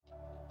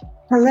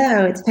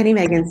Hello, it's Penny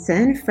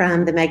Meganson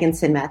from the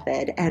Meganson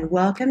Method, and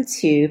welcome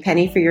to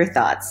Penny for Your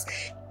Thoughts,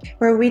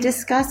 where we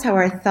discuss how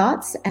our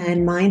thoughts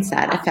and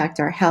mindset affect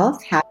our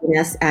health,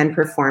 happiness, and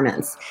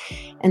performance.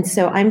 And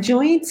so I'm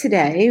joined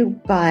today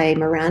by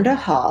Miranda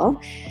Hall.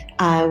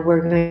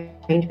 We're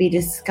going to be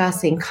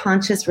discussing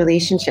conscious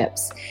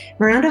relationships.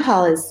 Miranda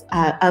Hall is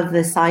of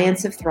the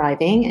Science of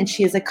Thriving, and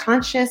she is a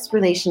conscious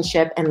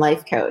relationship and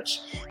life coach.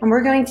 And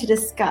we're going to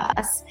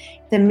discuss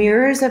the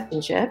mirrors of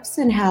relationships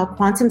and how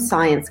quantum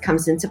science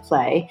comes into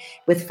play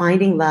with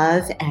finding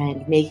love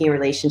and making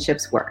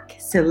relationships work.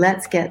 So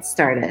let's get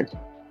started.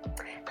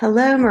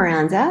 Hello,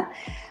 Miranda.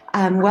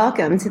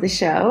 Welcome to the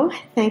show.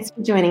 Thanks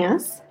for joining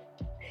us.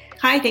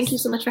 Hi, thank you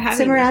so much for having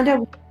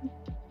me.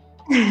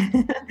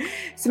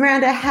 So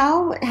Miranda,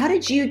 how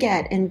did you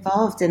get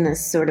involved in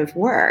this sort of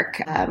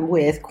work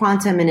with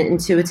quantum and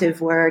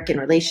intuitive work and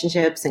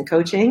relationships and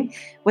coaching?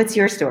 What's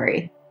your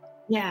story?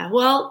 Yeah,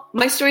 well,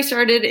 my story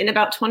started in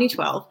about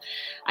 2012.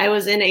 I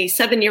was in a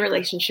 7-year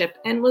relationship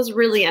and was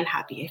really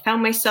unhappy. I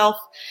found myself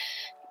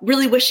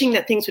really wishing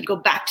that things would go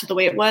back to the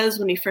way it was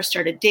when we first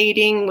started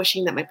dating,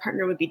 wishing that my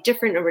partner would be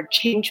different or would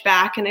change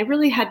back. And I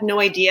really had no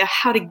idea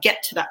how to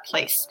get to that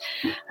place.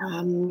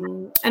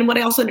 And what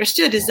I also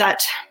understood is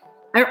that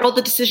all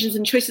the decisions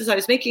and choices I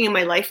was making in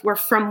my life were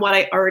from what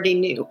I already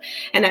knew.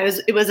 And it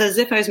was as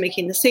if I was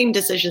making the same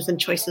decisions and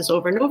choices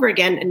over and over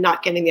again and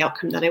not getting the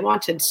outcome that I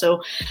wanted.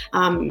 So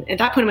at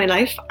that point in my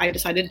life, I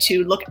decided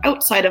to look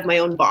outside of my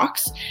own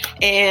box,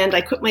 and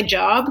I quit my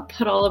job,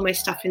 put all of my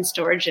stuff in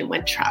storage, and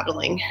went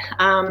traveling.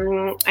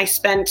 I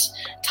spent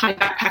time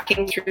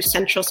backpacking through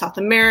Central South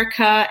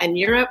America and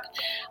Europe.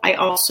 I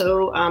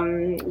also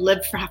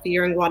lived for half a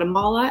year in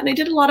Guatemala, and I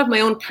did a lot of my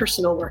own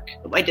personal work.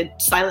 I did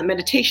silent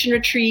meditation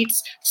retreats,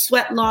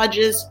 sweat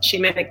lodges,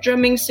 shamanic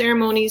drumming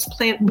ceremonies,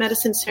 plant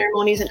medicine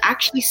ceremonies, and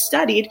actually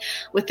studied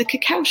with the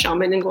cacao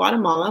shaman in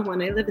Guatemala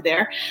when I lived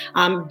there,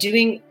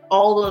 doing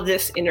all of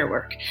this inner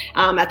work.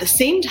 At the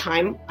same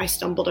time, I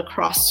stumbled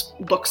across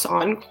books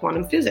on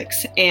quantum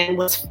physics and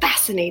was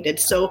fascinated.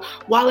 So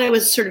while I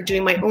was sort of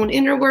doing my own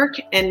inner work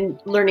and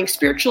learning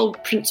spiritual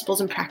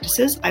principles and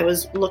practices, I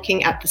was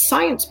looking at the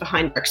science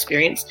behind our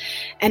experience.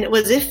 And it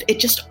was as if it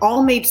just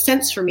all made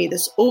sense for me,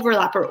 this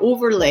overlap or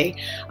overlay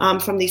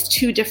from these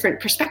two different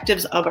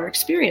perspectives of our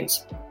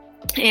experience.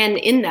 And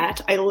in that,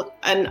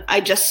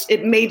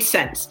 it made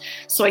sense.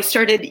 So I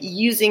started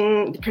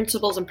using the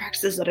principles and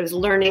practices that I was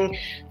learning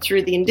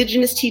through the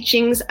indigenous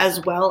teachings,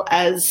 as well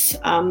as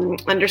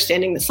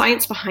understanding the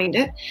science behind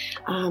it.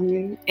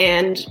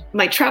 And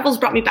my travels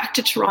brought me back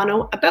to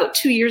Toronto about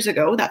 2 years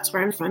ago. That's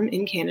where I'm from,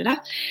 in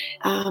Canada.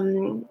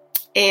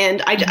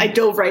 And I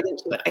dove right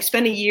into it. I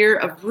spent a year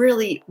of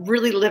really,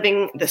 really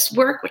living this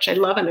work, which I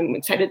love, and I'm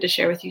excited to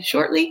share with you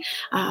shortly.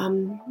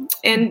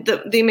 And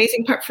the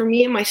amazing part for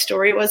me in my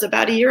story was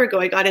about a year ago,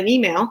 I got an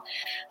email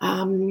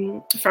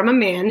from a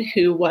man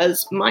who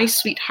was my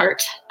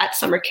sweetheart at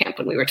summer camp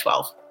when we were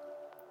 12.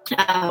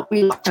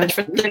 We lost touch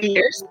for 30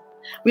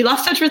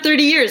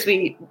 years.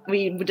 We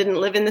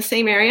didn't live in the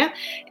same area,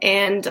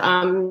 and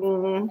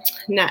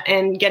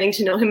getting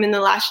to know him in the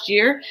last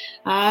year,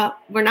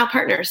 we're now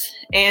partners,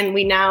 and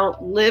we now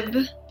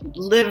live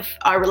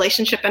our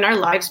relationship and our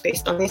lives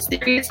based on these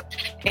theories,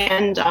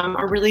 and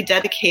are really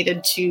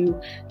dedicated to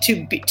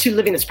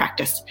living this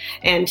practice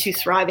and to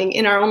thriving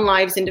in our own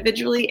lives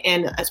individually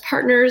and as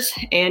partners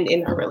and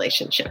in our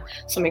relationship.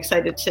 So I'm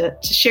excited to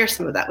share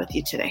some of that with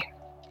you today.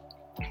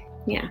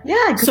 Yeah.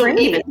 Yeah.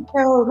 Great.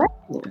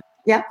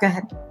 Yeah, go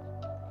ahead.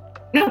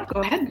 No, go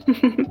ahead.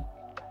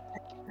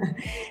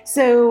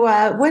 So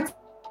what's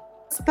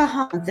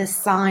behind the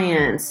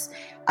science?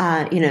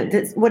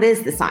 What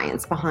is the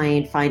science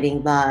behind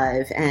finding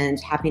love and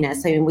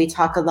happiness? I mean, we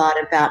talk a lot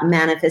about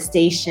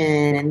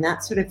manifestation and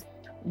that sort of.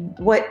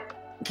 What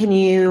can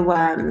you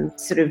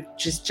sort of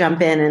just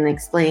jump in and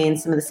explain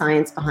some of the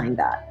science behind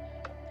that?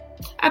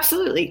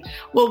 Absolutely.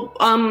 Well,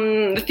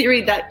 the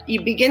theory that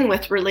you begin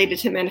with related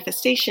to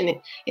manifestation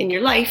in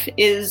your life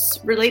is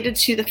related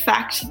to the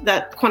fact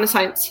that quantum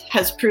science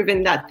has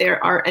proven that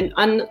there are an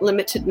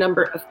unlimited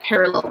number of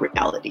parallel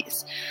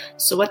realities.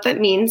 So what that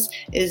means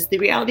is the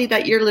reality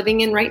that you're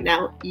living in right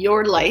now,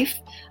 your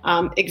life,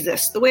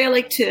 exists. The way I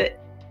like to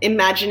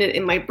imagine it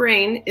in my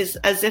brain is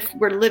as if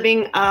we're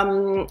living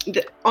on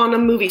a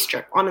movie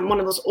strip, on one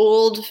of those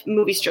old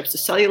movie strips, the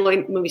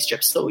celluloid movie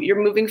strips. So you're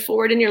moving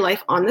forward in your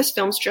life on this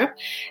film strip,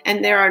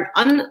 and there are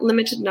an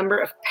unlimited number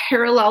of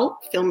parallel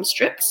film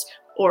strips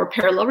or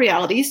parallel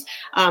realities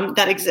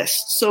that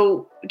exist.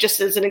 So just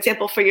as an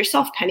example for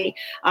yourself, Penny,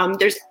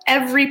 there's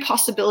every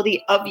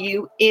possibility of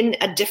you in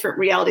a different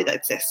reality that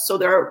exists. So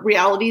there are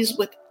realities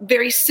with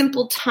very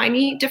simple,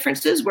 tiny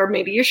differences where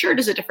maybe your shirt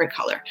is a different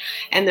color.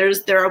 And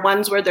there are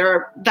ones where there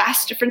are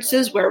vast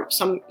differences where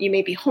you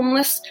may be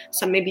homeless,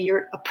 some maybe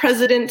you're a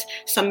president,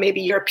 some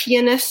maybe you're a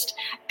pianist.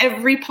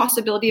 Every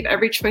possibility of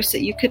every choice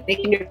that you could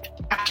make in your life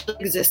actually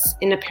exists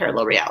in a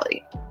parallel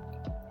reality.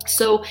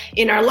 So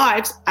in our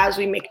lives, as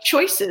we make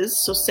choices,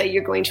 so say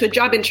you're going to a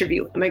job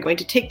interview, am I going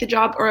to take the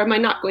job or am I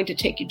not going to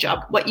take a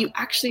job? What you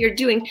actually are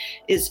doing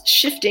is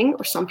shifting,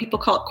 or some people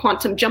call it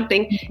quantum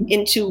jumping,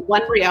 into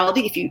one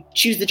reality. If you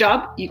choose the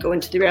job, you go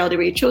into the reality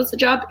where you chose the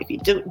job. If you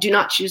do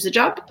not choose the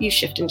job, you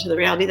shift into the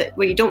reality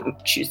where you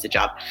don't choose the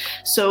job.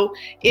 So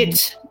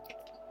it's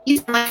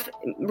life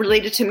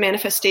related to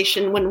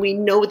manifestation when we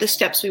know the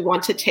steps we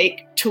want to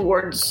take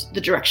towards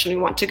the direction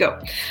we want to go.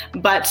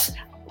 But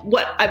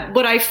what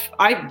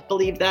I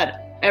believe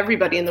that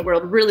everybody in the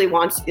world really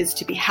wants is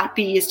to be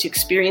happy, is to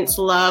experience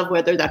love,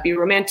 whether that be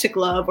romantic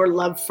love or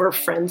love for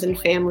friends and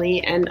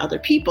family and other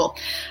people.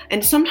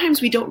 And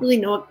sometimes we don't really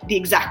know the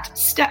exact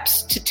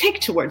steps to take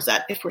towards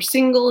that. If we're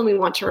single and we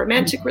want a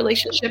romantic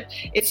relationship,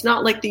 it's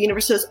not like the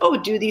universe says, oh,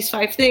 do these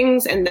 5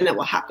 things and then it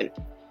will happen.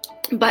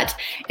 But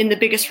in the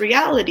biggest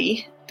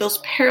reality, those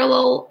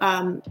parallel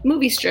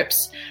movie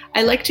strips,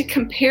 I like to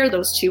compare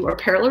those two, or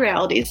parallel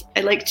realities.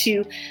 I like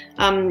to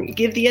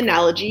give the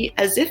analogy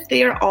as if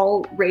they are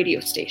all radio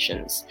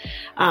stations.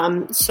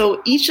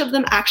 So each of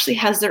them actually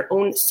has their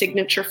own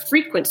signature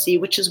frequency,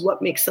 which is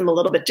what makes them a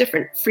little bit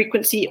different,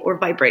 frequency or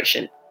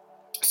vibration.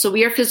 So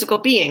we are physical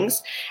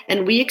beings,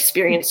 and we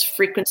experience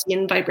frequency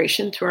and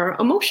vibration through our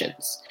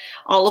emotions.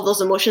 All of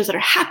those emotions that are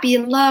happy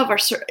and love are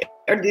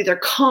either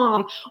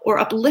calm or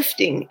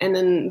uplifting. And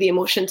then the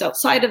emotions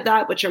outside of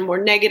that, which are more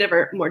negative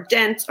or more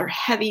dense or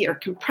heavy or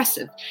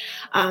compressive.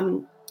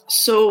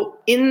 So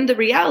in the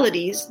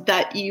realities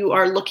that you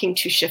are looking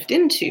to shift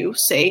into,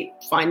 say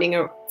finding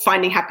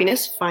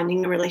happiness,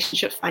 finding a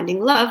relationship,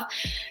 finding love,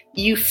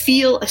 you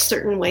feel a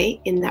certain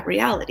way in that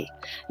reality.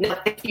 Now,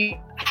 if you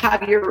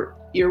have your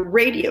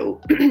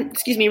radio,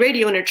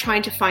 radio, and are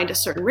trying to find a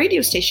certain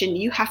radio station,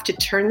 you have to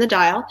turn the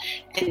dial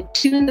and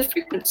tune the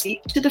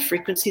frequency to the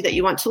frequency that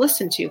you want to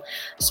listen to.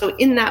 So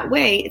in that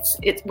way,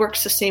 it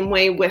works the same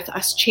way with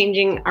us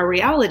changing our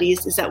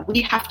realities, is that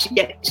we have to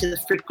get to the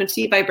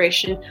frequency,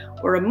 vibration,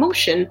 or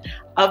emotion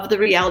of the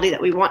reality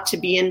that we want to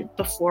be in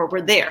before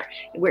we're there.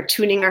 We're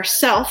tuning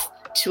ourselves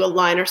to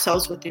align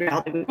ourselves with the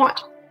reality we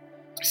want.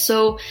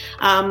 So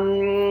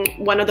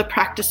one of the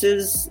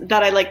practices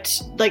that I like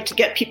to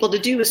get people to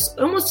do is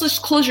almost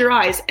just close your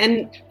eyes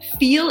and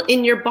feel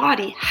in your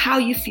body how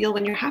you feel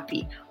when you're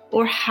happy,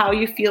 or how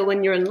you feel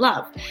when you're in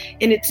love.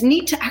 And it's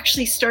neat to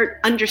actually start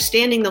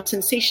understanding those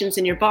sensations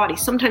in your body.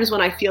 Sometimes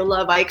when I feel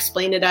love, I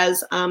explain it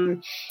as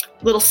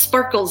little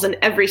sparkles in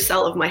every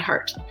cell of my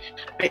heart,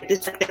 right?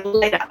 It's like a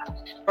light up,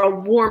 or a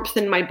warmth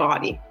in my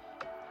body.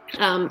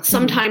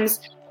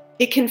 Sometimes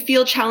it can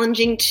feel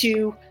challenging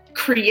to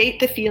create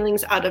the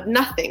feelings out of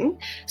nothing.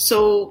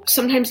 So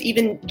sometimes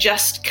even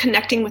just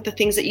connecting with the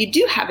things that you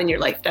do have in your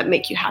life that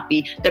make you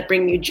happy, that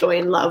bring you joy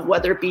and love,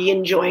 whether it be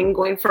enjoying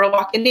going for a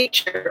walk in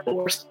nature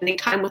or spending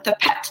time with a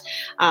pet,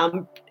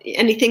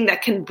 anything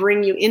that can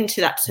bring you into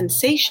that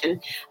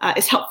sensation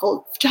is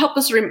helpful to help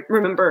us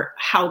remember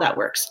how that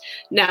works.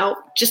 Now,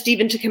 just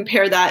even to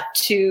compare that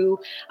to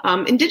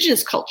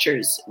indigenous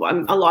cultures,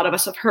 a lot of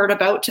us have heard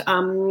about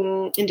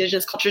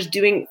indigenous cultures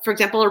doing, for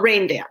example, a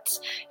rain dance.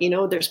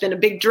 There's been a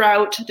big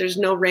drought, there's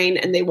no rain,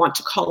 and they want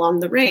to call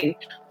on the rain.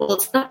 Well,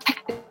 it's not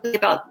technically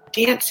about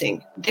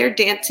dancing. They're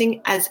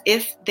dancing as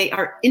if they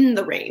are in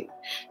the rain.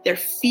 They're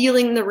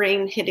feeling the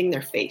rain hitting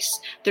their face.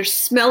 They're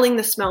smelling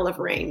the smell of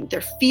rain.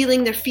 They're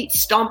feeling their feet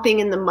stomping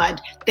in the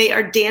mud. They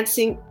are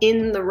dancing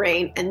in the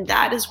rain, and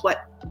that is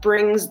what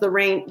brings the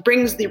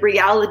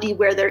reality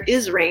where there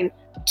is rain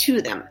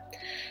to them.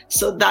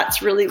 So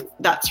that's really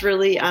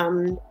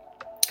the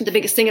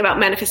biggest thing about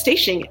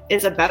manifestation,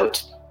 is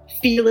about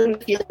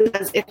feeling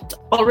as if it's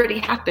already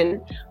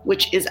happened,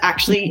 which is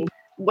actually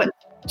what's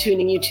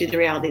tuning you to the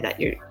reality that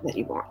you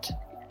want.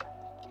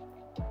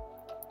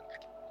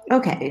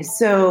 Okay,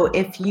 so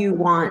if you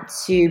want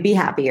to be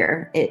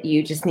happier,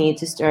 you just need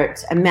to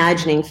start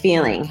imagining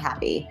feeling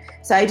happy.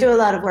 So I do a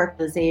lot of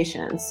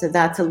workalization, so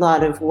that's a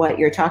lot of what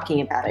you're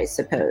talking about, I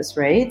suppose,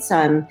 right?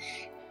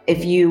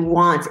 If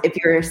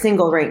you're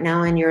single right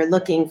now and you're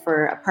looking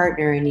for a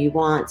partner and you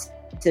want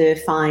to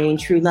find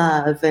true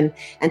love and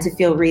to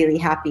feel really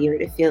happy, or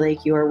to feel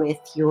like you're with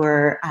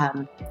your,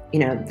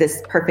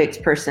 this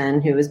perfect person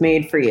who was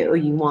made for you.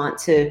 You want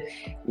to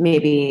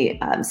maybe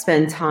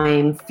spend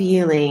time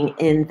feeling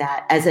in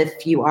that, as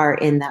if you are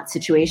in that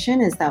situation.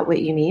 Is that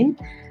what you mean?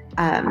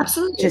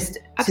 Absolutely. Just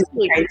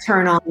Absolutely. to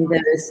turn on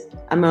those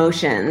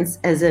emotions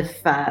as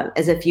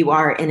if you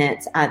are in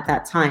it at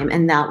that time,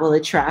 and that will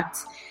attract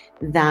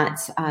that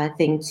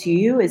thing to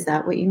you. Is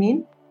that what you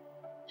mean?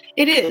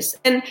 It is.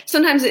 And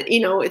sometimes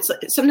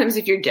sometimes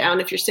if you're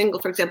down, if you're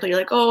single, for example, you're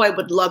like, oh, I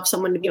would love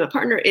someone to be my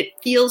partner. It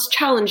feels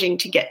challenging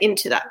to get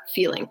into that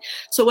feeling.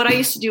 So what I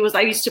used to do was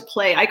I used to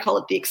play, I call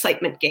it the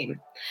excitement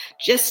game.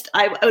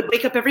 I would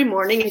wake up every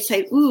morning and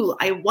say, ooh,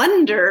 I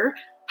wonder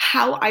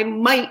how I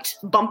might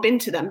bump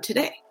into them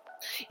today.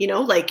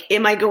 Like,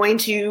 am I going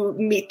to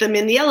meet them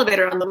in the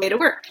elevator on the way to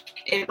work?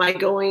 Am I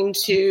going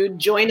to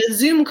join a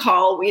Zoom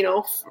call,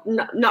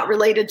 not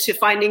related to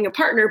finding a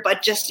partner,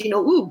 but just,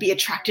 be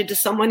attracted to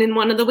someone in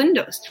one of the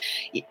windows?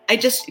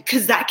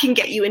 Because that can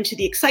get you into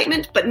the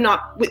excitement, but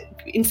not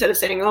instead of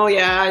saying, oh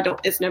yeah,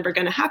 it's never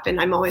going to happen.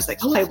 I'm always like,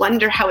 oh, I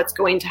wonder how it's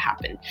going to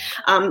happen.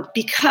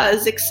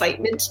 Because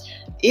excitement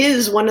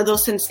is one of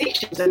those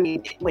sensations. I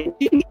mean, when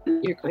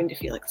you're going to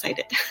feel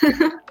excited.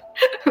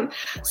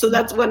 So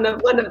that's one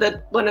of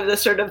the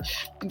sort of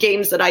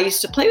games that I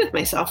used to play with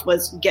myself,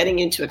 was getting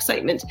into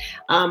excitement.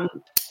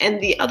 And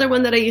the other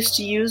one that I used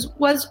to use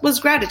was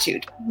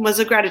gratitude, was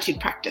a gratitude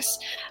practice.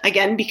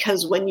 Again,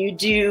 because when you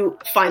do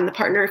find the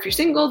partner, if you're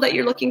single, that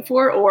you're looking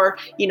for, or,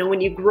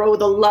 when you grow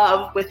the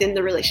love within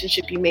the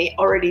relationship you may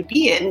already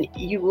be in,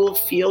 you will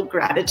feel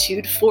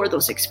gratitude for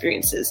those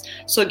experiences.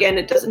 So again,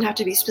 it doesn't have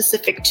to be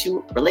specific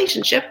to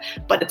relationship,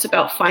 but it's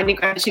about finding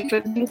gratitude for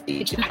the things that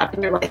you do have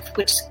in your life,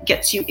 which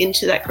gets you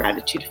into that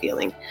gratitude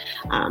feeling.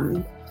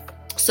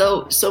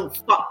 So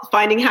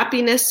finding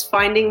happiness,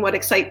 finding what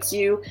excites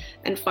you,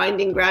 and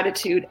finding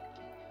gratitude.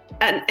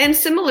 And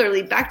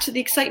similarly, back to the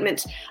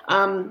excitement,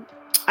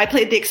 I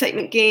played the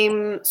excitement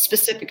game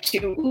specific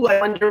to,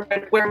 I wonder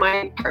where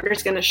my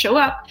partner's going to show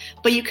up.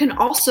 But you can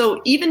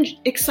also, even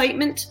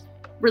excitement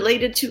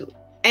related to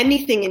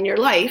anything in your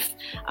life,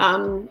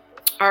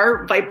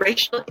 are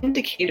vibrational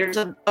indicators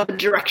of a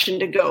direction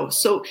to go.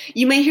 So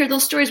you may hear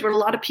those stories where a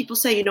lot of people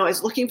say, I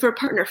was looking for a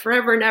partner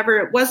forever and ever.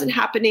 It wasn't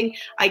happening.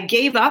 I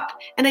gave up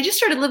and I just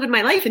started living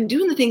my life and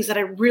doing the things that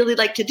I really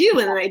like to do.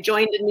 And then I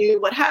joined a new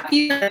what have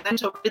you, and I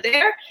went over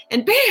there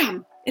and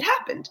bam, it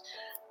happened.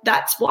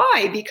 That's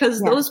why,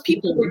 because those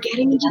people were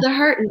getting into their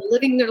heart and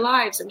living their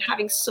lives and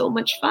having so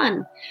much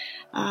fun.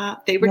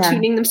 They were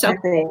tuning themselves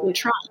and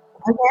trying.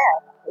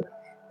 Okay.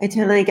 I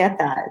totally get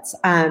that.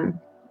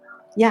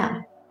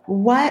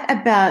 What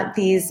about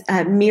these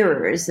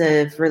mirrors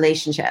of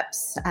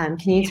relationships? Can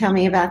you tell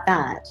me about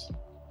that?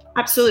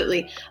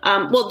 Absolutely.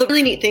 Well, the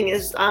really neat thing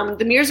is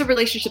the mirrors of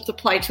relationships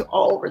apply to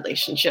all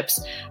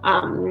relationships,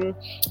 and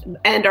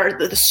are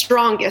the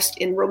strongest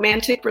in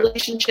romantic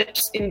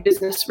relationships, in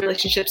business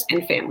relationships,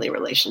 and family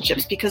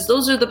relationships, because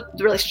those are the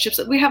relationships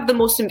that we have the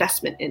most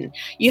investment in.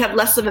 You have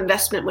less of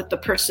investment with the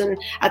person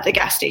at the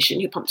gas station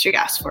who pumps your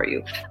gas for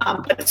you,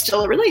 but it's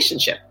still a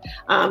relationship.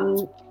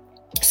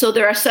 So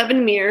there are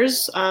 7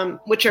 mirrors,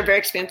 which are very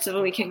expansive,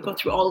 and we can't go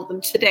through all of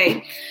them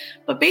today.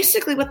 But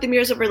basically what the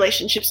mirrors of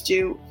relationships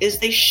do is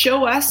they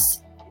show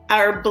us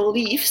our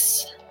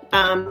beliefs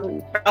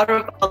out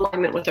of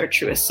alignment with our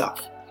truest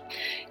self.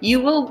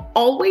 You will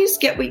always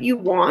get what you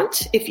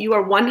want if you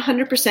are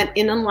 100%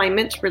 in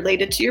alignment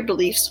related to your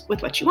beliefs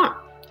with what you want.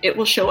 It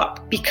will show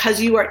up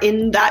because you are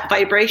in that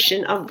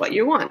vibration of what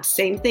you want.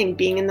 Same thing,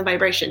 being in the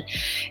vibration.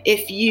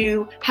 If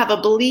you have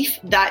a belief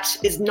that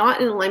is not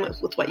in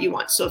alignment with what you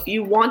want, so if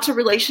you want a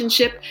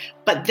relationship,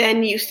 but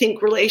then you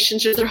think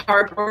relationships are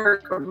hard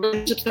work or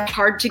relationships are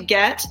hard to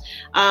get,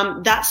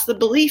 that's the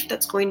belief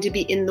that's going to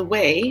be in the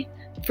way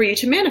for you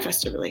to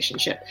manifest a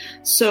relationship.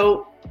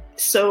 So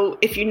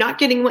if you're not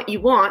getting what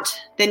you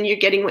want, then you're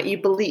getting what you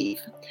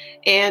believe.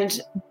 And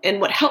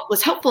what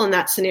was helpful in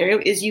that scenario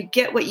is you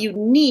get what you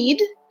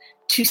need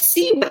to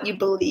see what you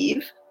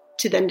believe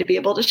to then to be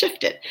able to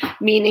shift it.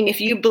 Meaning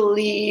if you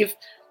believe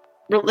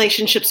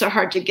relationships are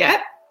hard to get,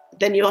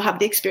 then you'll have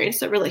the experience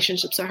that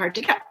relationships are hard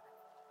to get.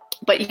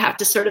 But you have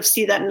to sort of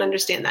see that and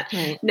understand that.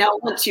 Right. Now,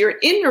 once you're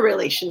in a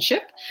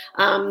relationship,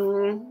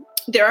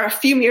 there are a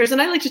few mirrors,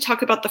 and I like to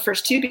talk about the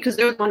first 2 because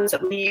they're the ones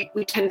that we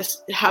tend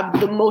to have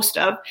the most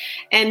of.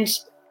 And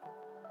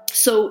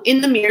so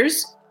in the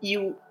mirrors,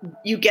 you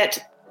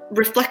get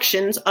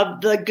reflections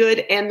of the good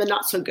and the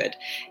not so good.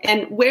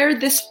 And where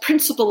this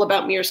principle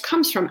about mirrors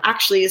comes from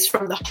actually is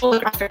from the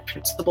holographic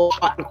principle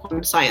taught in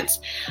quantum science.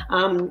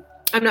 I'm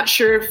not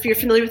sure if you're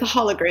familiar with a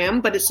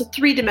hologram, but it's a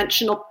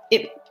 3-dimensional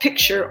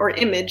picture or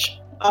image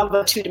of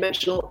a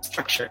 2-dimensional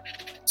structure.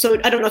 So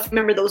I don't know if you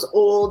remember those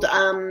old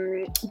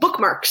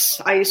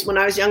bookmarks. When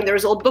I was young, there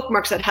was old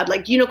bookmarks that had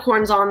like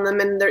unicorns on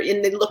them, and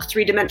they look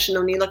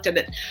 3-dimensional when you looked at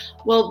it.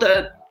 Well,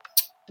 the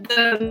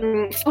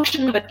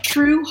function of a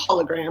true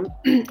hologram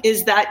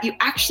is that you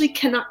actually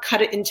cannot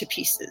cut it into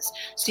pieces.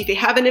 So if you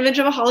have an image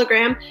of a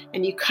hologram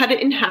and you cut it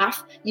in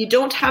half, you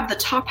don't have the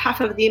top half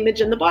of the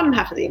image and the bottom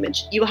half of the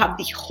image. You have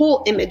the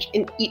whole image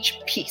in each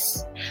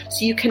piece.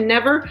 So you can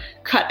never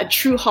cut a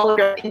true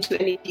hologram into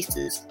any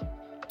pieces.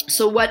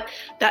 So what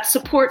that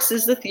supports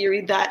is the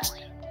theory that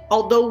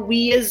although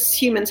we as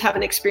humans have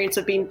an experience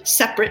of being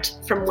separate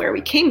from where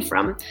we came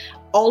from,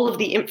 all of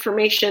the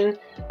information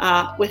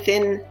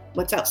within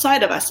what's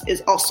outside of us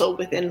is also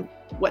within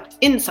what's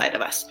inside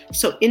of us.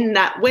 So in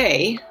that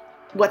way,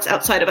 what's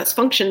outside of us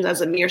functions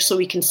as a mirror so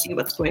we can see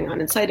what's going on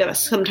inside of us.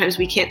 Sometimes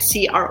we can't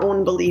see our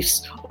own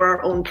beliefs or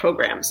our own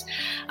programs.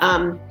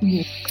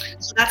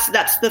 So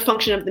that's the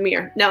function of the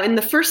mirror. Now, in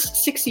the first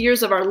 6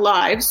 years of our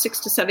lives, 6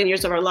 to 7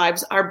 years of our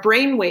lives, our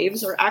brain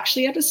waves are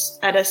actually at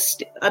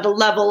a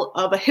level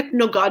of a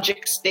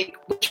hypnagogic state,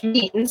 which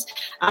means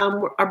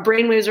our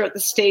brain waves are at the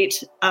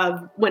state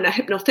of when a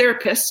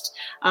hypnotherapist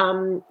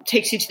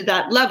takes you to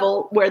that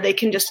level where they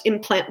can just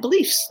implant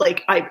beliefs.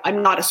 Like,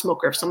 I'm not a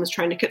smoker. If someone's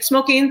trying to quit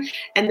smoking,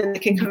 and then they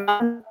can come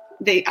on,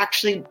 they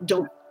actually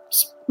don't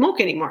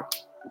smoke anymore.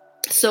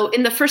 So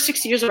in the first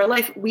 6 years of our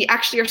life, we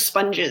actually are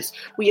sponges.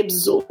 We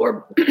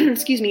absorb,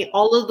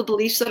 all of the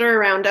beliefs that are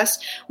around us.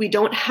 We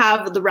don't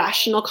have the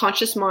rational,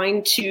 conscious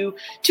mind to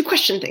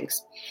question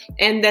things.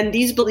 And then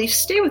these beliefs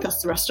stay with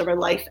us the rest of our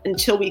life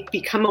until we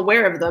become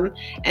aware of them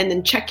and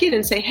then check in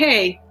and say,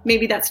 hey,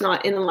 maybe that's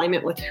not in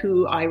alignment with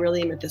who I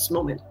really am at this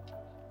moment.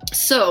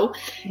 So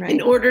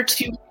in order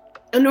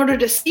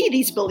to see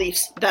these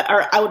beliefs that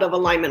are out of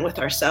alignment with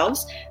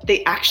ourselves,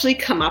 they actually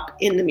come up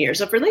in the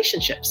mirrors of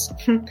relationships.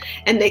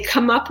 And they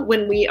come up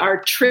when we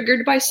are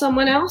triggered by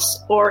someone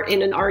else or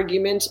in an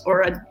argument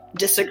or a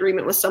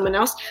disagreement with someone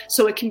else.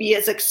 So it can be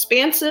as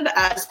expansive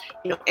as,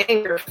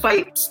 anger,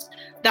 fights,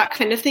 that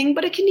kind of thing.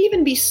 But it can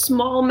even be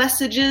small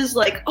messages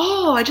like,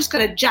 oh, I just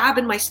got a jab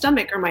in my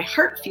stomach, or my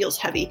heart feels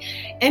heavy.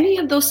 Any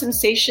of those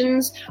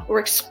sensations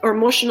or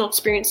emotional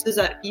experiences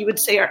that you would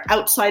say are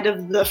outside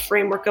of the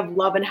framework of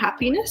love and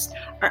happiness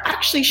are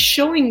actually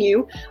showing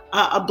you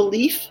a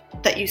belief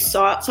that you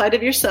saw outside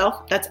of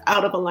yourself that's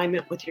out of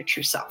alignment with your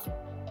true self.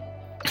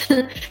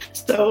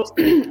 So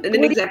an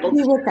example. What do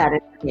you do with that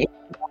information?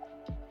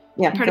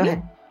 Yeah, Pardon go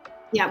ahead.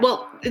 Yeah,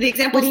 well, the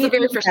example is the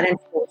very first.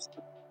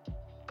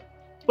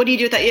 What do you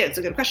do with that? Yeah, it's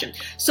a good question.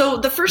 So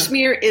the first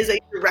mirror is a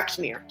direct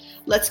mirror.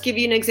 Let's give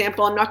you an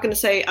example. I'm not going to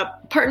say a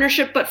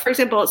partnership, but for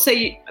example, let's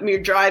say you're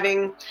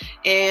driving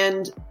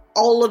and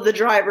all of the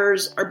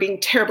drivers are being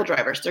terrible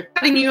drivers. They're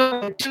cutting you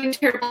off and doing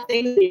terrible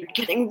things. And you're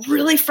getting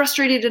really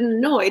frustrated and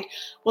annoyed.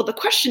 Well, the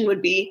question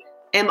would be,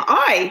 am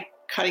I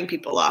cutting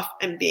people off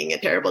and being a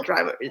terrible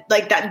driver?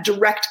 Like that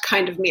direct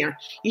kind of mirror.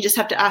 You just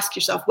have to ask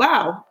yourself,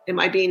 wow,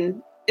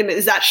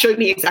 is that showing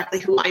me exactly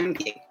who I'm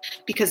being?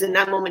 Because in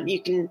that moment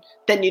you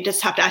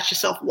just have to ask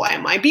yourself, why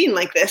am I being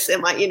like this?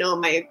 Why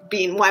am I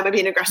being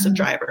an aggressive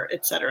driver,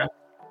 etc.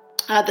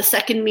 The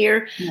second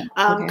mirror,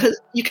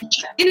 because you can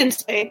check in and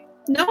say,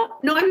 no,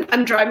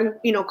 I'm driving,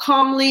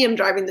 calmly. I'm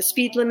driving the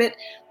speed limit.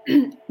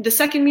 The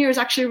second mirror is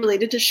actually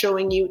related to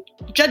showing you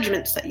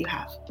judgments that you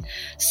have.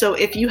 So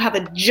if you have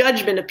a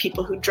judgment of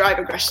people who drive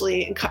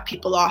aggressively and cut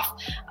people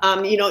off,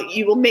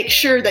 you will make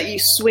sure that you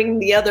swing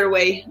the other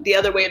way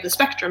of the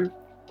spectrum.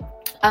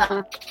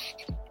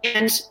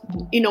 And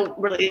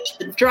related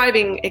to the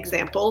driving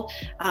example,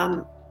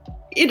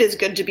 it is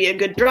good to be a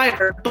good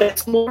driver, but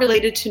it's more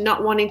related to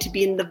not wanting to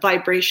be in the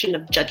vibration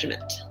of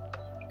judgment,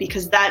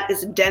 because that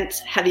is dense,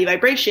 heavy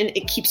vibration.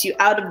 It keeps you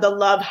out of the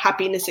love,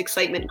 happiness,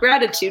 excitement,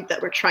 gratitude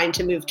that we're trying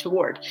to move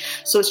toward.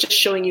 So it's just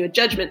showing you a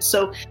judgment.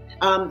 So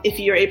if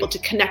you're able to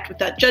connect with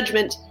that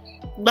judgment,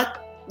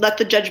 let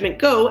the judgment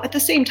go. At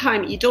the same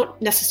time, you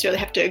don't necessarily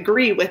have to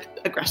agree with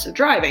aggressive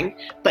driving,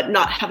 but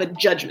not have a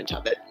judgment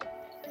of it.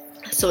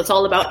 So it's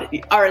all about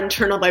our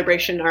internal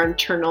vibration, our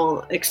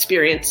internal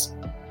experience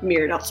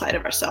mirrored outside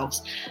of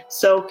ourselves.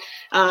 So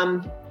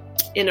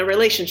in a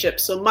relationship,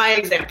 so my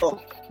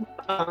example,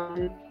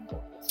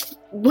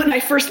 when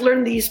I first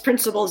learned these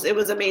principles, it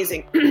was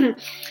amazing.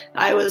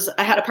 I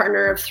had a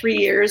partner of 3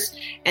 years,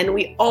 and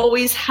we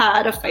always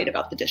had a fight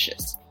about the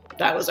dishes.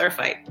 That was our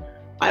fight.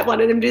 I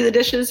wanted him to do the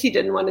dishes. He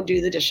didn't want to do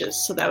the dishes.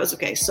 So that was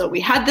okay. So we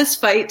had this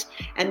fight,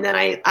 and then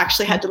I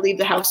actually had to leave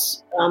the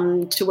house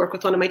to work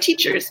with one of my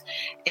teachers.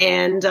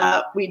 And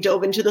we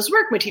dove into this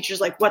work. My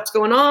teacher's like, what's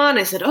going on?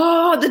 I said,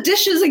 oh, the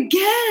dishes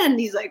again.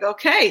 He's like,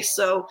 okay.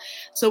 So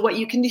what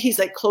you can do, he's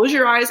like, close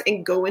your eyes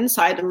and go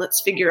inside and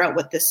let's figure out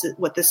what this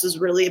is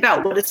really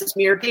about. What is this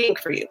mirror being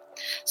for you?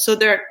 So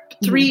there are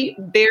 3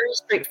 very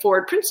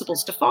straightforward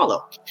principles to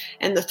follow.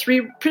 And the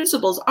 3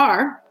 principles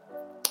are,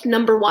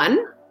 number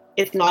 1,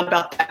 it's not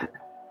about them.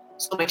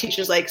 So my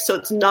teacher's like, so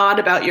it's not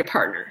about your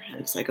partner. And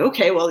it's like,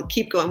 okay, well,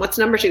 keep going. What's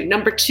number 2?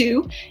 Number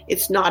 2,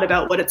 it's not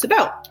about what it's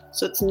about.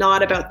 So it's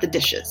not about the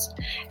dishes.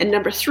 And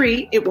number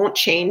 3, it won't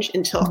change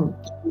until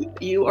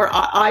you or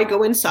I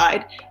go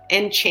inside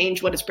and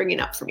change what it's bringing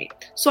up for me.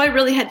 So I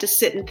really had to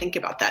sit and think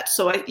about that.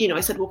 So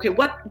I said, okay,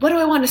 what do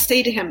I want to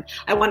say to him?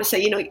 I want to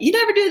say, you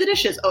never do the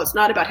dishes. Oh, it's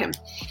not about him.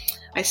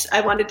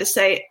 I wanted to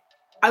say,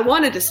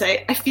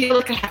 I feel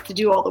like I have to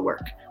do all the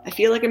work. I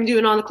feel like I'm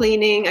doing all the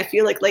cleaning. I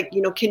feel like,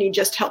 can you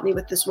just help me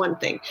with this one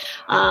thing?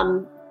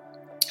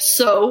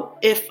 So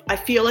if I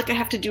feel like I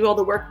have to do all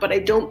the work, but I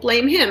don't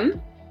blame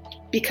him,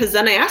 because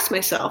then I ask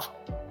myself,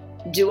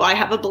 do I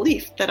have a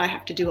belief that I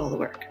have to do all the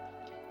work?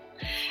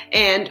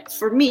 And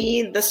for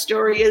me, the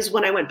story is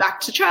when I went back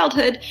to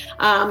childhood,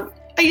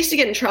 I used to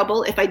get in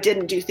trouble if I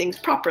didn't do things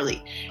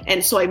properly.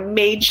 And so I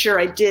made sure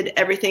I did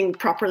everything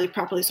properly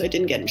so I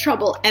didn't get in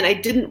trouble. And I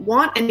didn't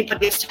want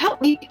anybody else to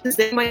help me because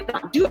they might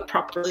not do it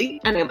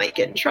properly and I might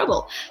get in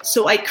trouble.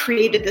 So I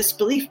created this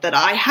belief that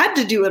I had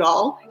to do it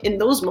all in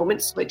those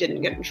moments so I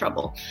didn't get in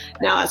trouble.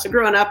 Now, as a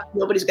grown-up,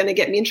 nobody's going to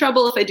get me in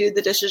trouble if I do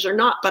the dishes or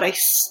not, but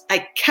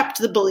I kept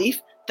the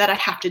belief that I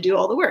have to do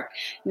all the work.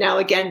 Now,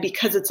 again,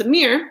 because it's a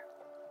mirror,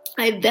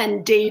 I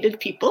then dated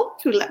people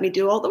who let me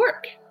do all the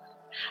work.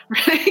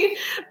 Right?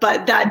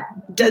 But that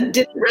didn't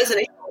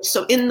resonate.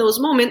 So in those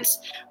moments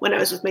when I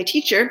was with my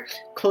teacher,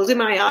 closing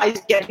my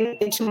eyes, getting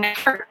into my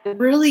heart, and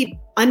really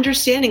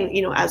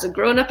understanding, as a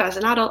grown-up, as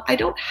an adult, I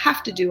don't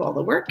have to do all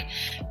the work.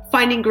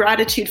 Finding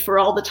gratitude for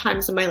all the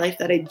times in my life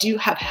that I do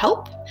have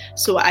help.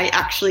 So I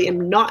actually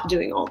am not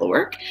doing all the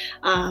work.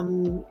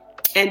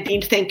 And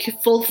being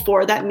thankful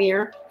for that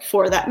mirror,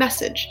 for that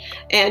message.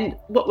 And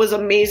what was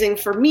amazing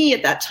for me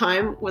at that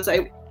time was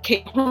I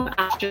came home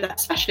after that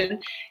session,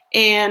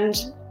 and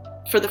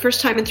for the first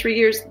time in 3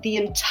 years, the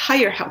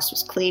entire house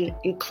was clean,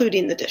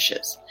 including the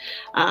dishes.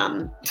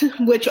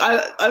 Which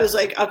I was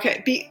like,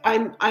 okay,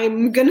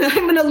 I'm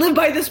gonna live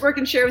by this work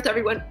and share with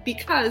everyone,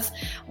 because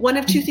one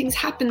of two things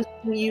happens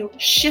when you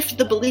shift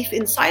the belief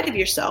inside of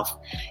yourself.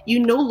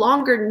 You no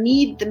longer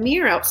need the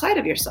mirror outside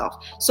of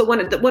yourself. So one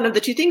of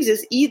the two things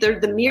is either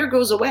the mirror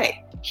goes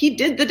away. He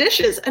did the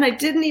dishes, and I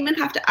didn't even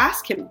have to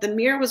ask him. The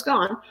mirror was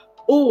gone,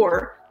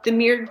 or the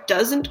mirror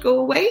doesn't go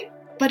away,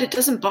 but it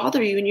doesn't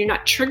bother you and you're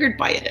not triggered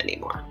by it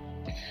anymore.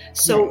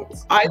 So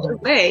either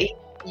way,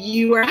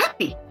 you are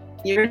happy.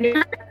 You're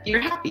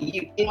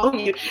happy.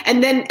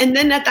 And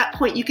then at that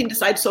point you can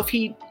decide. So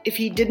if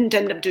he didn't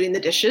end up doing the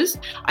dishes,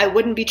 I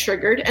wouldn't be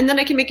triggered, and then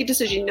I can make a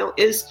decision.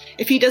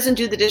 If he doesn't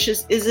do the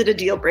dishes, is it a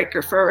deal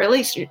breaker for our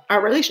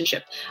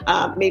relationship?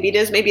 Maybe it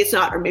is, maybe it's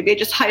not, or maybe I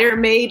just hire a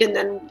maid and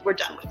then we're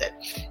done with it.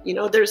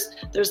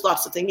 There's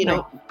lots of things.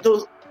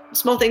 Those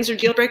small things are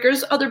deal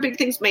breakers. Other big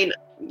things may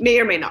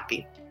or may not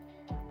be.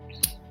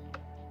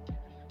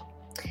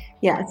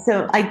 Yeah,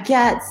 so I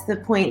get the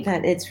point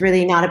that it's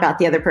really not about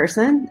the other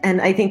person.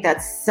 And I think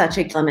that's such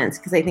a element,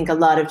 because I think a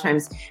lot of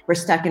times we're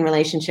stuck in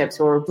relationships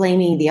where we're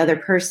blaming the other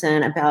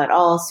person about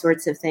all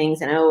sorts of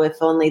things. And, if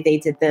only they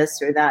did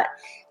this or that.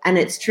 And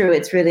it's true.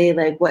 It's really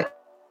like, what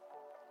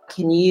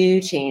can you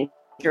change?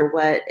 Or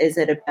what is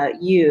it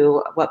about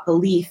you? What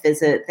belief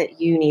is it that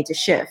you need to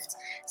shift?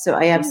 So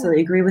I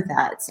absolutely agree with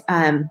that.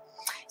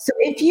 So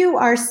if you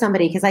are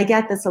somebody, because I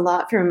get this a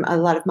lot from a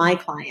lot of my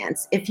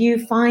clients, if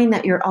you find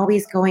that you're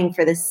always going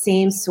for the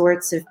same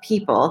sorts of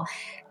people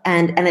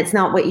and it's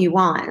not what you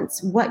want,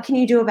 what can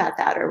you do about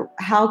that? Or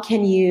how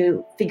can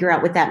you figure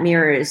out what that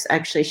mirror is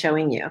actually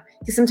showing you?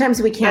 Because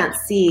sometimes we can't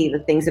see the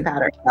things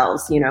about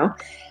ourselves,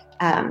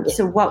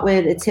 So what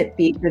would a tip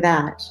be for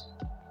that?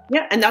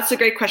 Yeah, and that's a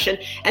great question.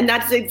 And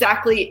that's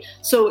exactly,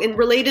 so in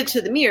related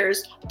to the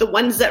mirrors, the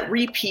ones that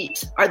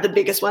repeat are the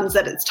biggest ones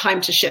that it's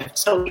time to shift.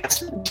 So yes,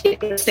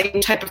 the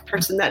same type of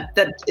person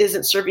that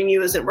isn't serving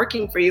you, isn't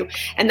working for you.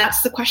 And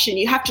that's the question.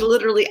 You have to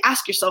literally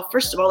ask yourself,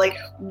 first of all, like,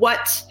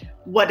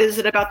 what is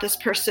it about this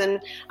person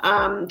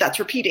that's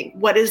repeating?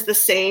 What is the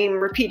same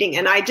repeating?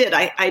 And I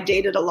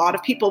dated a lot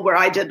of people where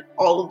I did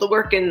all of the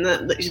work in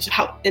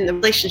the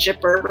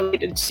relationship or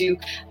related to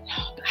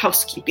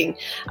housekeeping.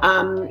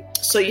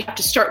 So you have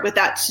to start with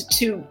that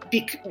to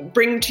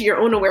bring to your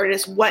own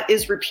awareness what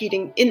is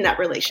repeating in that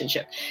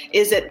relationship.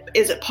 Is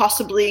it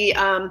possibly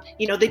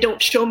they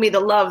don't show me the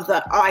love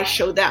that I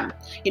show them?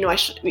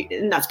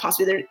 And that's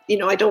possibly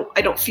I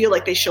don't feel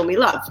like they show me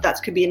love.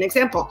 That could be an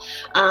example.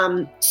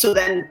 So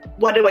then,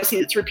 what do I see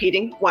that's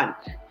repeating? 1.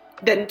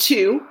 Then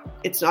 2,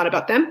 it's not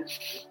about them.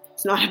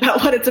 It's not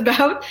about what it's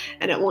about,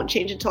 and it won't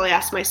change until I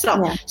ask myself.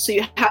 Yeah. So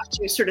you have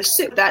to sort of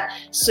sit with that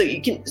so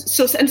you can,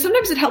 and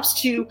sometimes it helps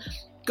to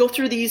go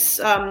through these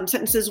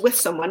sentences with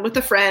someone, with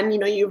a friend,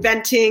 you're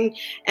venting,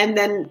 and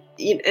then,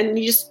 and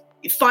you just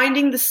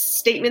finding the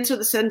statements or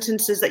the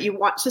sentences that you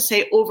want to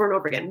say over and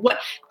over again.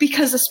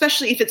 Because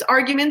especially if it's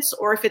arguments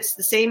or if it's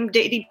the same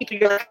dating people,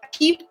 you're like, I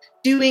keep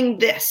doing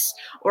this,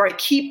 or I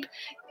keep,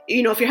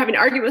 if you're having an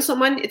argument with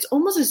someone, it's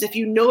almost as if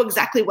you know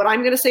exactly what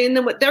I'm going to say and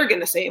then what they're going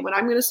to say and what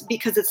I'm going to say,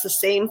 because it's the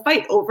same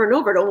fight over and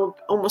over. It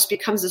almost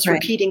becomes this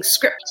repeating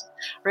script,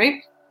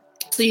 right?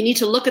 So you need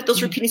to look at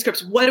those repeating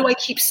scripts. What do I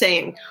keep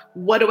saying?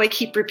 What do I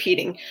keep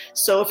repeating?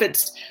 So if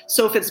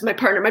it's my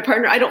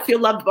partner, I don't feel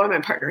loved by my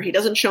partner. He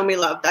doesn't show me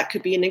love. That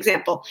could be an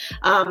example.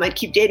 I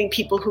keep dating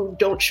people who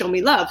don't show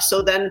me love.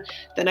 So then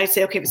I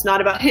say, okay, if it's not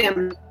about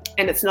him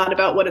and it's not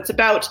about what it's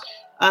about,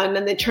 and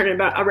then they turn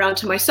it around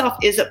to myself.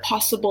 Is it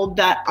possible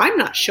that I'm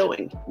not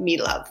showing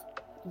me love?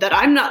 That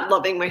I'm not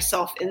loving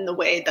myself in the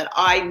way that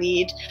I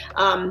need?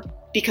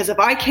 Because if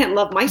I can't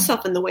love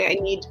myself in the way I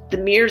need, the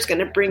mirror is going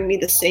to bring me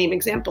the same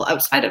example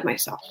outside of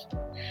myself.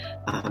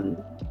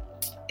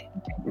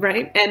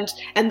 Right?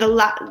 And the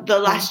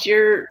last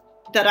year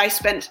that I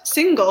spent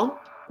single,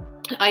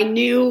 I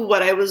knew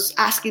what I was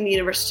asking the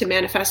universe to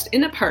manifest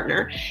in a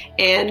partner.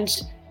 And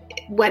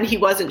when he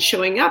wasn't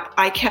showing up,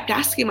 I kept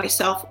asking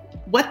myself,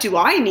 what do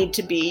I need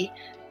to be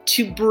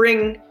to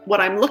bring what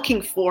I'm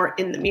looking for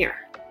in the mirror?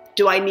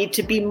 Do I need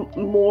to be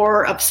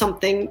more of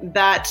something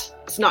that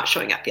is not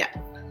showing up yet?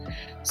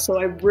 So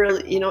I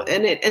really,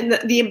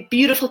 the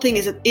beautiful thing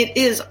is that it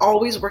is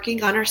always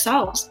working on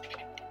ourselves.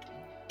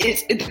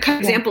 The kind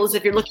of example is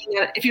if you're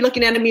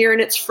looking at a mirror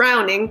and it's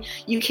frowning,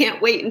 you can't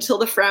wait until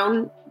the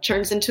frown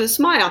turns into a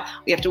smile.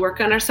 We have to work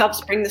on ourselves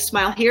to bring the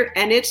smile here,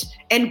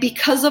 and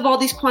because of all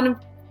these quantum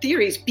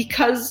theories,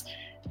 because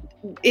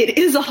it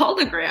is a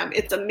hologram,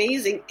 it's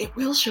amazing. It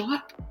will show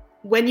up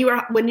when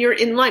you're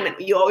in alignment.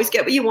 You always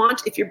get what you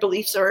want if your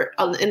beliefs are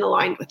in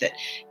aligned with it.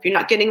 If you're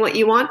not getting what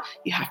you want,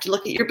 you have to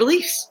look at your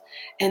beliefs,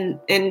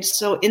 and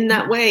so in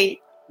that way,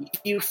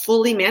 you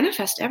fully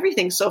manifest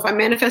everything. So if I'm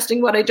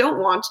manifesting what I don't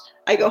want,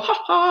 I go, ha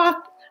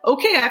ha,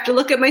 okay, I have to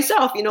look at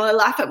myself. I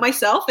laugh at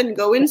myself and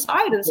go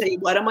inside and say,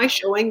 what am I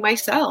showing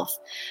myself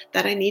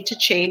that I need to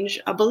change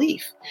a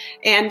belief?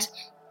 And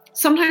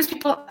sometimes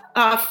people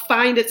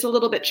find it's a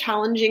little bit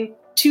challenging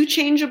to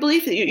change a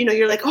belief.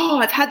 You're like, oh,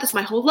 I've had this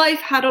my whole life.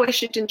 How do I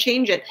shift and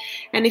change it?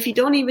 And if you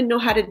don't even know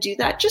how to do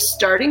that, just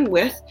starting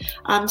with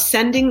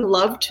sending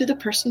love to the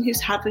person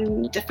who's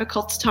having a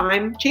difficult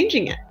time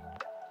changing it.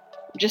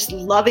 Just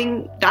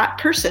loving that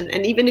person.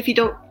 And even if you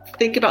don't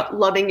think about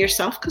loving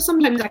yourself, because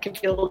sometimes that can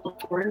feel a little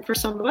foreign for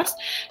some of us,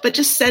 but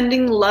just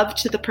sending love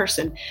to the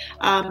person.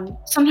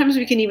 Sometimes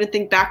we can even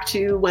think back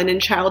to when in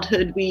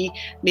childhood we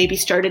maybe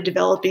started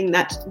developing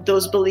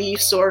those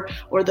beliefs or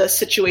the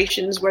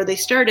situations where they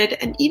started,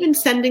 and even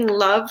sending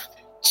love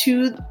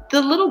to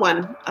the little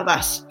one of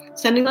us,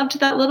 sending love to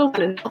that little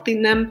one and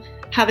helping them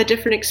have a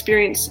different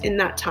experience in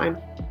that time.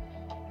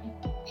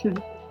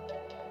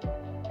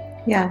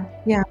 Yeah.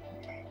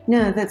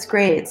 No, that's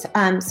great. So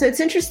it's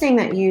interesting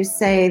that you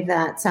say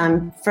that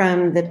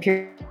from the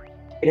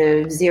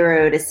period of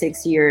 0 to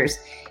 6 years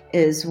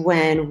is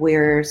when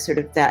we're sort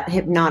of that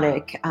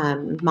hypnotic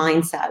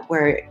mindset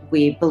where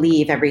we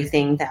believe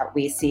everything that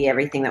we see,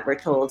 everything that we're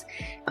told.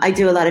 I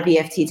do a lot of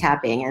EFT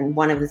tapping, and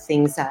one of the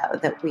things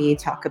that we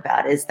talk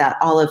about is that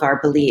all of our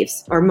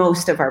beliefs, or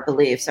most of our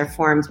beliefs, are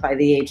formed by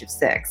the age of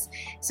 6.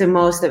 So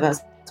most of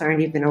us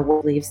aren't even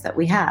aware beliefs that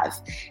we have.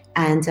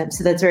 And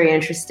so that's very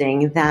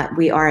interesting that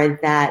we are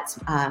that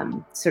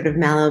sort of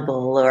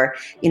malleable, or,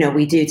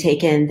 we do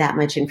take in that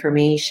much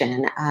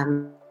information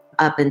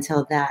up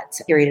until that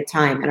period of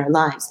time in our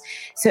lives.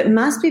 So it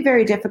must be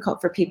very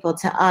difficult for people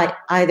to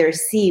either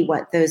see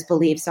what those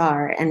beliefs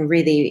are and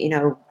really,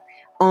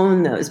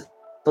 own those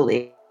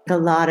beliefs. A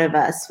lot of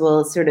us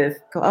will sort of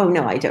go, oh,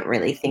 no, I don't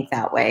really think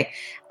that way.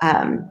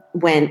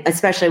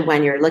 Especially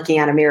when you're looking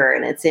at a mirror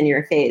and it's in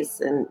your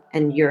face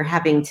and you're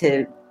having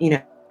to,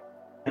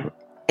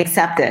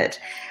 accept it.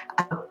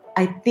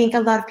 I think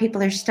a lot of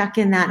people are stuck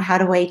in that. How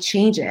do I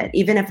change it?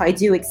 Even if I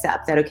do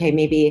accept that, okay,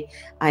 maybe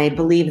I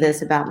believe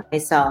this about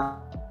myself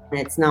and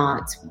it's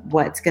not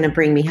what's going to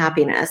bring me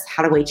happiness.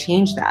 How do I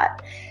change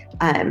that?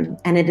 And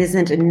it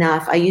isn't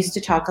enough. I used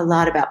to talk a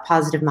lot about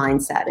positive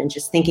mindset and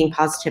just thinking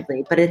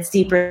positively, but it's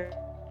deeper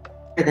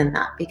than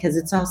that because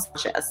it's all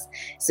conscious.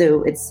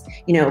 So it's,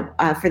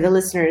 for the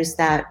listeners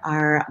that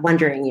are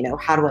wondering,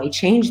 how do I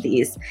change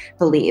these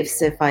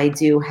beliefs if I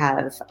do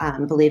have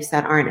beliefs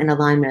that aren't in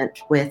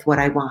alignment with what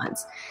I want?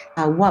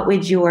 What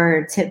would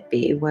your tip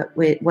be?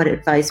 What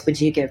advice would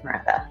you give,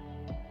 Miranda?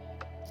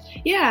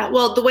 Yeah,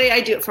 well, the way I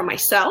do it for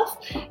myself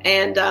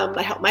and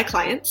I help my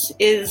clients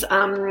is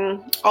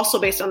also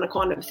based on the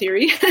quantum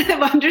theory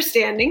of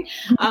understanding.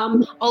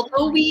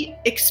 Although we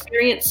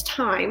experience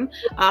time,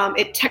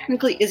 it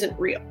technically isn't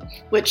real,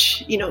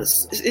 which,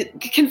 it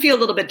can feel a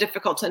little bit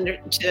difficult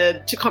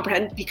to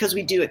comprehend because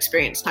we do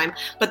experience time.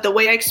 But the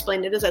way I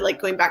explained it is I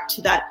like going back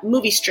to that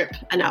movie strip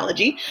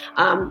analogy,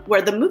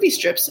 where the movie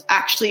strips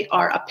actually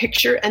are a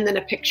picture and then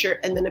a picture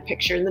and then a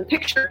picture and then a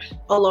picture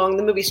along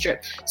the movie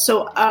strip.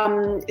 So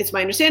it's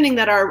my understanding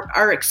that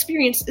our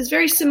experience is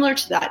very similar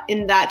to that,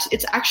 in that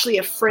it's actually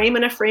a frame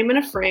and a frame and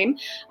a frame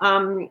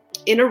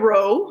in a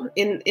row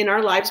in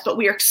our lives, but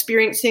we are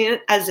experiencing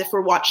it as if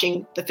we're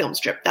watching the film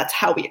strip. That's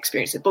how we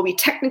experience it. But we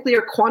technically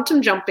are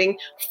quantum jumping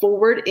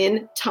forward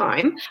in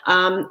time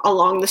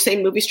along the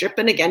same movie strip.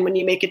 And again, when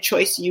you make a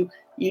choice, you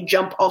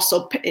jump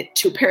also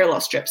to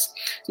parallel strips.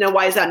 Now,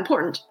 why is that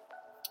important?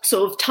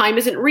 So if time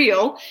isn't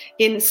real,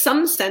 in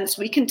some sense,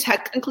 we can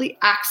technically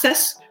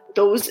access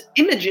those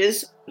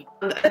images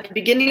at the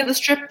beginning of the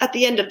strip, at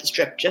the end of the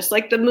strip. Just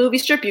like the movie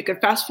strip, you can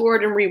fast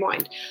forward and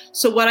rewind.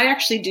 So what I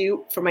actually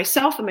do for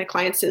myself and my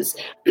clients is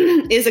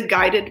a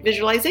guided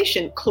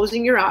visualization,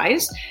 closing your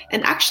eyes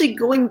and actually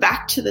going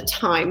back to the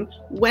time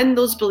when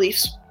those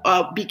beliefs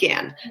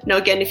began. Now,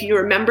 again, if you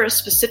remember a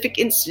specific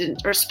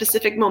incident or a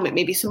specific moment,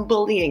 maybe some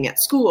bullying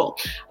at school,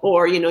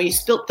 or, you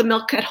spilt the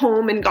milk at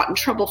home and got in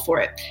trouble for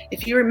it.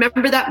 If you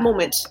remember that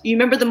moment, you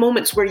remember the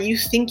moments where you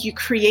think you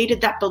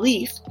created that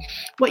belief,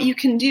 what you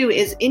can do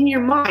is in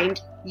your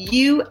mind,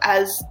 you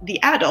as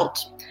the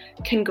adult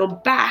can go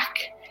back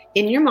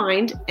in your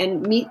mind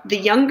and meet the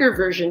younger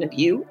version of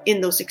you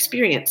in those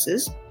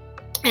experiences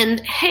and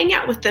hang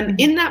out with them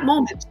in that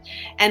moment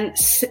and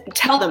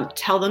tell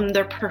them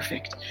they're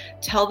perfect.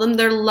 Tell them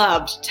they're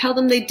loved. Tell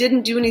them they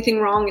didn't do anything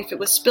wrong. If it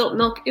was spilt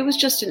milk, it was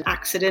just an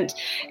accident.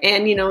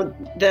 And,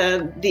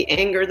 the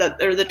anger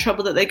or the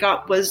trouble that they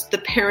got was the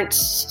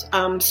parents'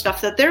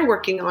 stuff that they're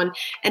working on.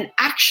 And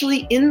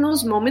actually in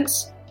those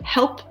moments,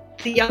 help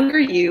the younger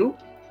you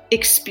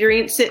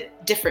experience it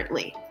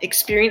differently,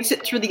 experience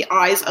it through the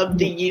eyes of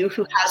the you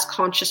who has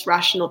conscious,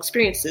 rational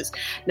experiences.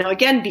 Now,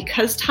 again,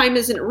 because time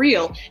isn't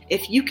real,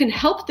 if you can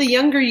help the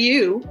younger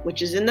you,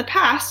 which is in the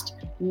past,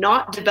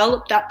 not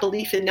develop that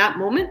belief in that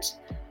moment,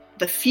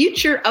 the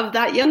future of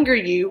that younger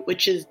you,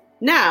 which is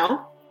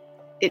now,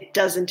 it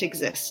doesn't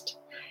exist.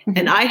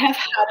 And I have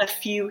had a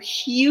few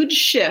huge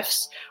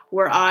shifts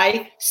where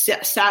I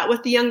sat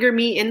with the younger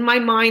me in my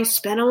mind,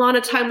 spent a lot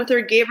of time with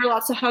her, gave her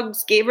lots of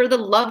hugs, gave her the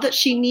love that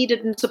she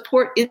needed and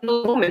support in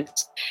the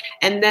moment.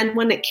 And then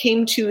when it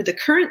came to the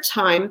current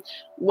time,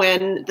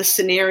 when the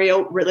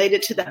scenario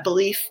related to that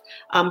belief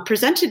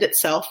presented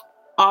itself,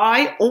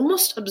 I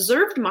almost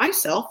observed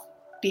myself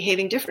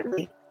behaving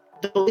differently.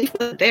 The belief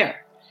was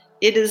there.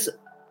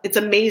 It's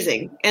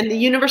amazing. And the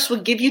universe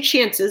will give you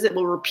chances. It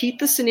will repeat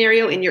the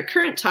scenario in your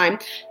current time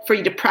for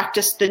you to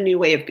practice the new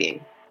way of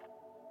being,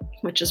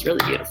 which is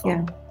really beautiful.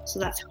 Yeah. So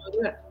that's how I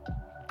do it.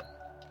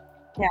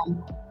 Yeah,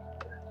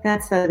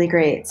 that's really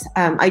great.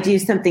 I do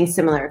something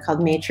similar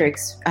called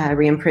matrix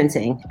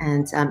reimprinting.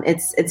 And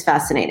it's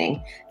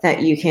fascinating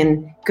that you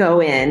can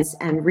go in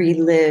and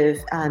relive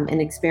an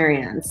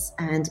experience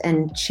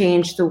and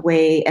change the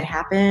way it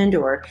happened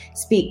or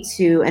speak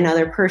to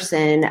another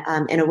person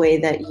in a way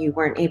that you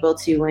weren't able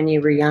to when you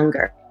were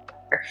younger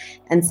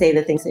and say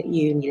the things that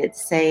you needed to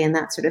say and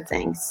that sort of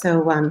thing.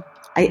 So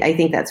I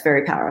think that's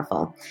very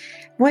powerful.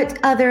 What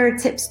other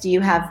tips do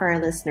you have for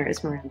our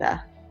listeners,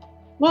 Miranda?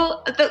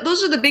 Well,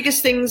 those are the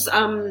biggest things.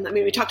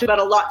 We talked about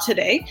a lot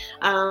today.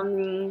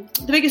 The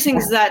biggest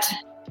things that,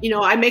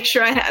 I make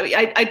sure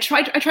I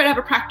try to have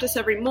a practice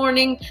every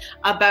morning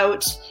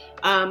about,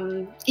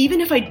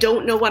 even if I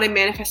don't know what I'm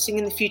manifesting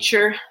in the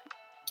future,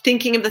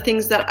 thinking of the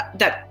things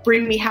that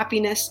bring me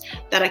happiness,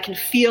 that I can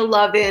feel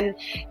love in.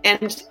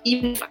 And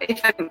even if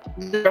I'm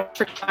there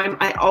for time,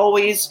 I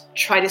always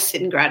try to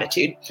sit in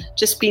gratitude,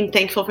 just being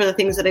thankful for the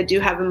things that I do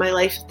have in my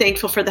life,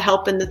 thankful for the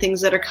help and the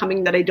things that are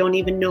coming that I don't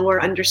even know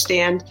or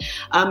understand.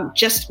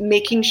 Just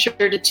making sure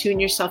to tune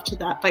yourself to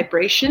that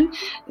vibration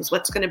is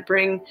what's going to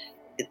bring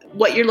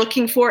what you're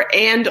looking for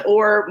and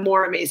or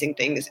more amazing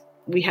things.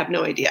 We have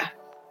no idea.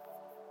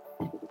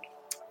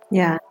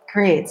 Yeah,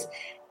 great.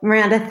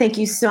 Miranda, thank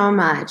you so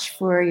much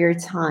for your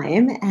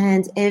time.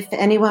 And if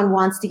anyone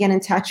wants to get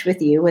in touch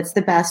with you, what's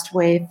the best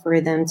way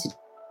for them to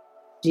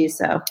do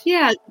so?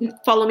 Yeah,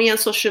 follow me on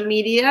social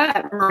media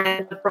at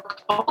Miranda Brooke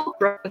Hall,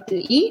 Brooke with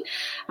an E.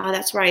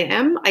 That's where I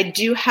am. I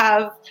do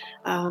have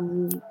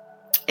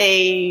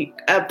a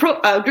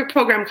group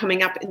program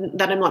coming up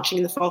that I'm launching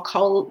in the fall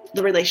called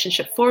The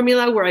Relationship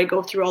Formula, where I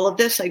go through all of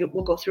this. I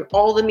will go through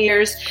all the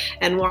mirrors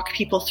and walk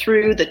people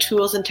through the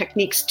tools and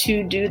techniques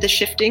to do the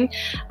shifting.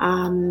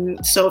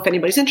 So if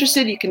anybody's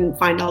interested, you can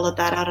find all of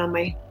that out on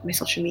my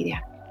social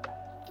media.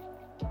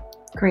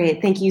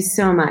 Great. Thank you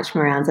so much,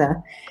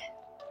 Miranda.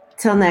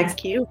 Till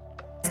next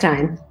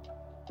time.